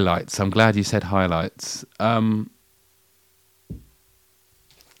 Highlights. I'm glad you said highlights.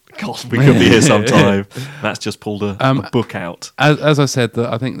 God, we could be here sometime. Matt's just pulled a book out. As I said,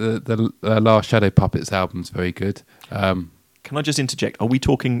 I think the Last Shadow Puppets album's very good. Can I just interject? Are we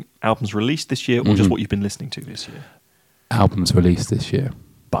talking albums released this year or just what you've been listening to this year? Albums released this year.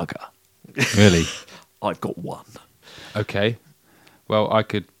 Bugger. Really? I've got one. Okay. Well, I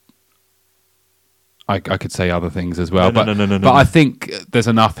could say other things as well, No, but no. but I think there's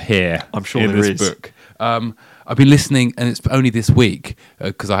enough here. I'm sure in there this is. book. I've been listening, and it's only this week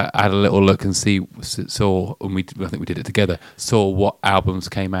because I had a little look and saw, and I think we did it together. Saw what albums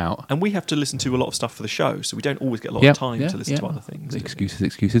came out. And we have to listen to a lot of stuff for the show, so we don't always get a lot Yeah, of time yeah, to listen yeah. to other things.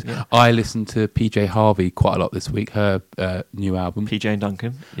 Excuses. Yeah. I listened to PJ Harvey quite a lot this week. Her new album, PJ and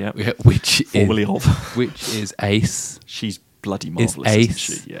Duncan, yeah, which formerly is of. which is ace. She's bloody It's marvelous, ace.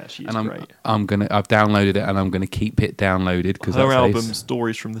 isn't she? Yeah, she is And great. I've downloaded it, and I'm gonna keep it downloaded because Her that's album, ace.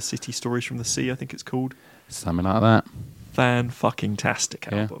 Stories from the City, Stories from the Sea, I think it's called. Something like that. Fan-fucking-tastic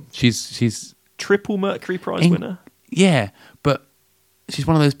Yeah, album. she's Triple Mercury Prize In- winner. yeah, but she's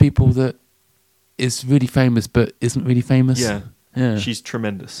one of those people that is really famous but isn't really famous. Yeah. She's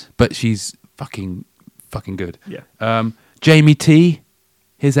tremendous. but she's fucking good. Yeah. Jamie T,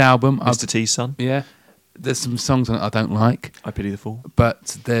 his album. Mr. T's son. Yeah, there's some songs on it I don't like, I Pity the Fool.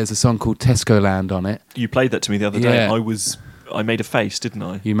 but there's a song called Tesco Land on it. You played that to me the other day. Yeah. I made a face, didn't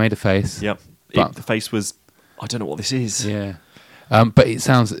I? You made a face. Yep. But- The face was, I don't know what this is. Yeah, but it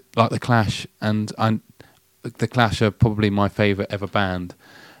sounds like the Clash, and the Clash are probably my favourite ever band.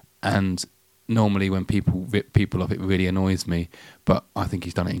 And normally when people rip people off, it really annoys me. But I think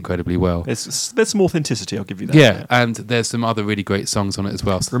he's done it incredibly well. There's some authenticity, I'll give you that. Yeah, and there's some other really great songs on it as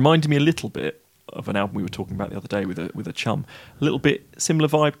well. Reminded me a little bit of an album we were talking about the other day with a chum. A little bit similar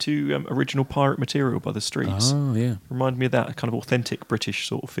vibe to original Pirate Material by The Streets. Oh yeah, Reminded me of that kind of authentic British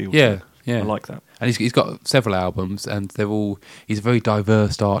sort of feel. yeah, yeah. I like that. And he's got several albums, and he's a very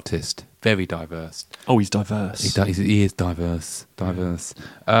diverse artist. Very diverse. Oh, he's diverse. He is diverse.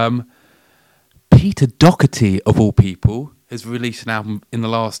 Peter Doherty, of all people, has released an album in the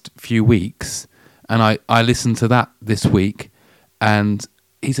last few weeks, and I listened to that this week, and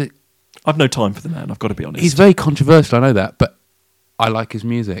I've no time for the man, I've got to be honest. he's very controversial, I know that, but I like his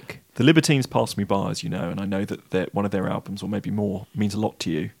music. The Libertines passed me by, as you know, and I know that one of their albums, or maybe more, means a lot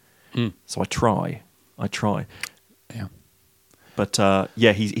to you. So I try. Yeah. But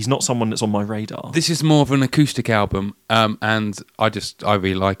he's not someone that's on my radar. This is more of an acoustic album, and I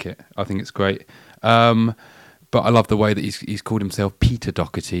really like it. I think it's great. But I love the way that he's called himself Peter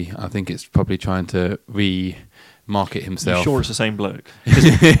Doherty. I think it's probably trying to re-market himself. You sure it's the same bloke? 'Cause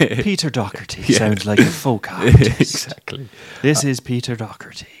Peter Doherty sounds like a folk artist. Exactly. This is Peter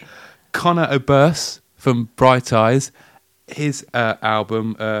Doherty. Conor Oberst from Bright Eyes, his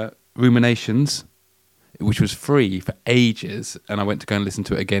album Ruminations, which was free for ages, and I went to go and listen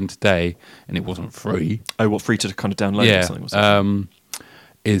to it again today, and it wasn't free. Oh, what, free to kind of download or something? Was it?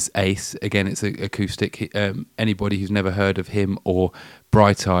 Is Ace. Again, it's acoustic. Anybody who's never heard of him or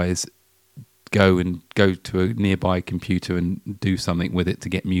Bright Eyes, go to a nearby computer and do something with it to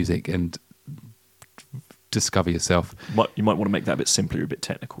get music and discover yourself. You might want to make that a bit simpler, a bit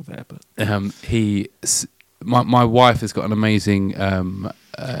technical there, but my wife has got an amazing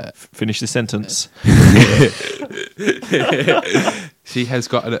finish the sentence. she has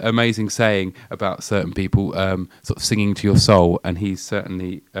got an amazing saying about certain people sort of singing to your soul, and he's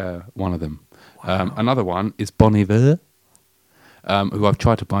certainly one of them. Wow. Another one is Bon Iver, who I've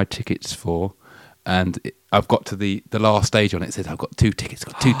tried to buy tickets for, and I've got to the last stage on it. It says I've got two tickets.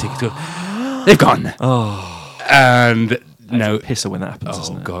 They've gone. Oh, And no, pisser when that happens. oh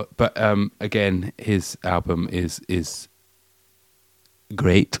isn't it? god! But again, his album is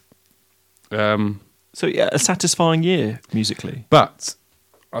great. So yeah, a satisfying year musically. But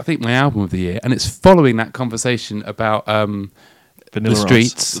I think my album of the year, and it's following that conversation about Vanilla The Ice,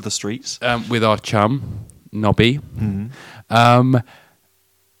 Streets. The Streets. with our chum Nobby. Mm-hmm.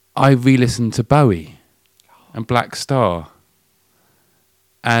 I re-listened to Bowie and Black Star,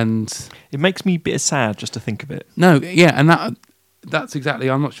 and It makes me a bit sad just to think of it. no, yeah, and that's exactly.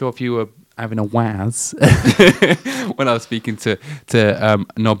 I'm not sure if you were having a waz when I was speaking to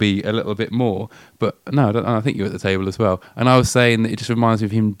Nobby a little bit more, but no, I think you were at the table as well. And I was saying that it just reminds me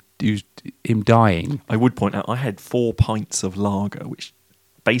of him dying. I would point out I had 4 pints of lager, which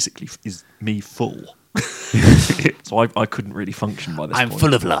basically is me full. So I couldn't really function by this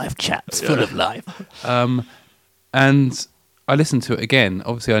point. of life, chaps. Full of life. And I listened to it again.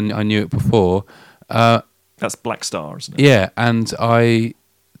 Obviously, I knew it before. That's Black Star, isn't it? Yeah, and I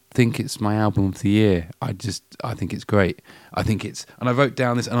think it's my album of the year. I think it's great. And I wrote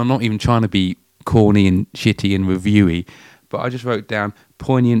down this, and I'm not even trying to be corny and shitty and reviewy, but I just wrote down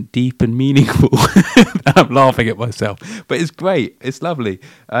poignant, deep and meaningful. And I'm laughing at myself. But it's great. It's lovely.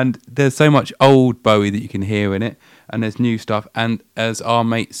 And there's so much old Bowie that you can hear in it, and there's new stuff. And as our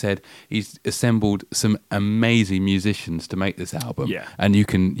mate said, he's assembled some amazing musicians to make this album. Yeah. And you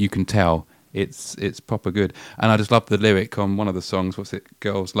can tell It's proper good. And I just love the lyric on one of the songs. What's it?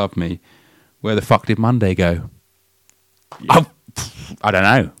 Girls Love Me. Where the fuck did Monday go? Yeah. Oh, I don't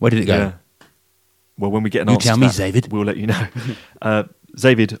know. Where did it go? Yeah. Well, when we get an You answer tell to me, that, David. we'll let you know.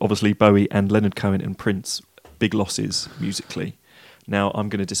 Zavid, obviously, Bowie and Leonard Cohen and Prince, big losses musically. Now, I'm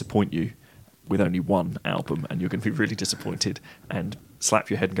going to disappoint you with only one album, and you're going to be really disappointed and slap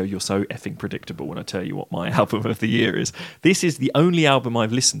your head and go, you're so effing predictable when I tell you what my album of the year is. This is the only album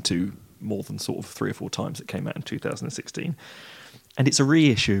I've listened to more than sort of 3 or 4 times. It came out in 2016. And it's a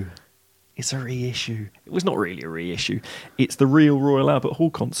reissue. It's a reissue. It was not really a reissue. It's the real Royal Albert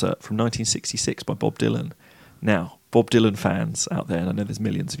Hall concert from 1966 by Bob Dylan. Now, Bob Dylan fans out there, and I know there's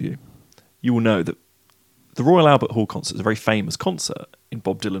millions of you, you will know that the Royal Albert Hall concert is a very famous concert in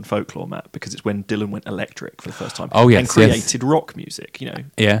Bob Dylan folklore, Matt, because it's when Dylan went electric for the first time. Oh, yes, and created rock music, you know.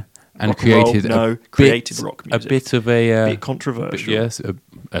 Yeah. And Rock and roll, created created rock music. A bit of a... bit controversial. Yes,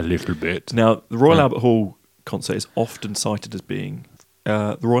 a little bit. Now, the Royal Yeah. Albert Hall concert is often cited as being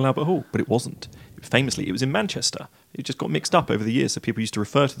the Royal Albert Hall, but it wasn't. Famously, it was in Manchester. It just got mixed up over the years, so people used to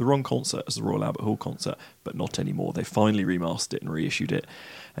refer to the wrong concert as the Royal Albert Hall concert, but not anymore. They finally remastered it and reissued it.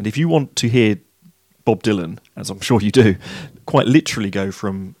 And if you want to hear Bob Dylan, as I'm sure you do, quite literally go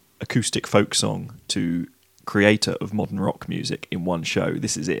from acoustic folk song to creator of modern rock music in one show,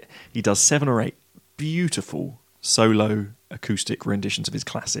 this is it. He does 7 or 8 beautiful solo acoustic renditions of his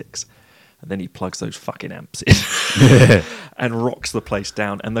classics, and then he plugs those fucking amps in and rocks the place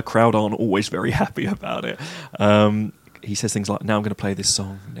down, and the crowd aren't always very happy about it. He says things like, now I'm going to play this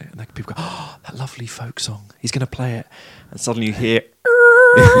song, and then people go, oh, that lovely folk song, he's going to play it, and suddenly you hear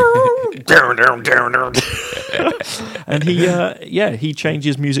down, down, down, down. And he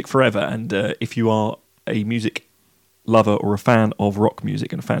changes music forever. And if you are a music lover or a fan of rock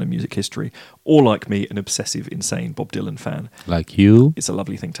music and a fan of music history, or like me, an obsessive, insane Bob Dylan fan, Like you? it's a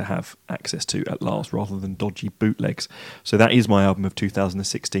lovely thing to have access to at last, rather than dodgy bootlegs. So that is my album of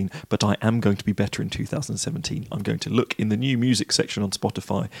 2016, but I am going to be better in 2017. I'm going to look in the new music section on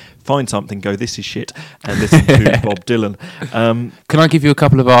Spotify, find something, go, this is shit, and listen to Bob Dylan. Can I give you a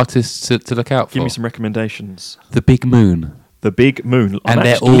couple of artists to look out for? Give me some recommendations. The Big Moon. The Big Moon. I'm And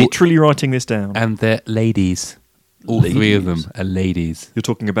they're actually all- literally writing this down. And they're ladies. All 3 of them are ladies. You're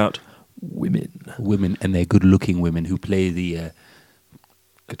talking about women. Women, and they're good-looking women who play the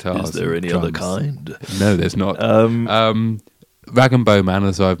guitars. Is there and any other drums. kind? No, there's not. Rag and Bowman,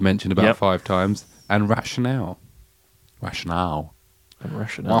 as I've mentioned about 5 times, and Rationale. Rationale. And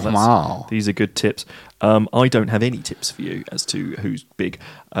Rationale. Wow. These are good tips. I don't have any tips for you as to who's big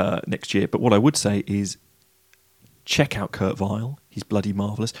next year, but what I would say is check out Kurt Weill. He's bloody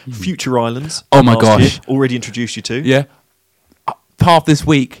marvellous. Future Islands. Oh my last gosh. year, already introduced you to. Yeah. Half this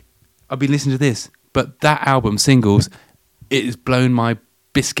week, I've been listening to this, but that album, Singles, it has blown my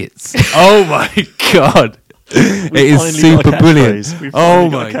biscuits. Oh my God. It is finally super got a brilliant. catchphrase. We've Oh finally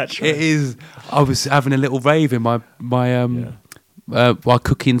got a my, catchphrase. it is. I was having a little rave in my while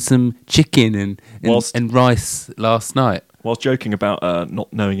cooking some chicken Whilst- and rice last night. Whilst joking about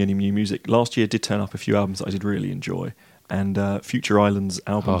not knowing any new music, last year did turn up a few albums that I did really enjoy. And Future Islands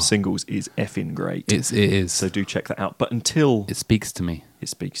album Singles is effing great. It is. So do check that out. But until It speaks to me. it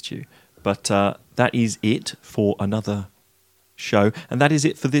speaks to you. But that is it for another show. And that is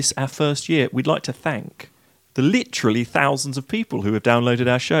it for this, our first year. We'd like to thank the literally thousands of people who have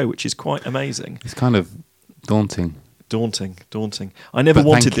downloaded our show, which is quite amazing. It's kind of daunting. Daunting. I never But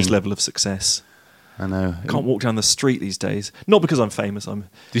wanted thanking. this level of success. I know. Can't walk down the street these days. Not because I'm famous, I'm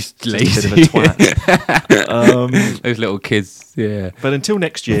Just just lazy. a bit of a twat. Those little kids, yeah. But until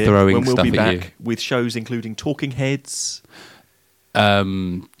next year, Throwing when we'll be stuff at you. back with shows including Talking Heads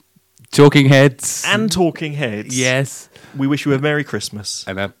Talking Heads. and Talking Heads, Yes. we wish you a Merry Christmas.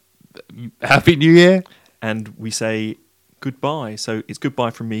 And a Happy New Year. And we say goodbye. So it's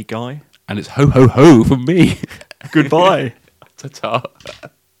goodbye from me, Guy. And it's ho ho ho from me. Goodbye. Ta-ta.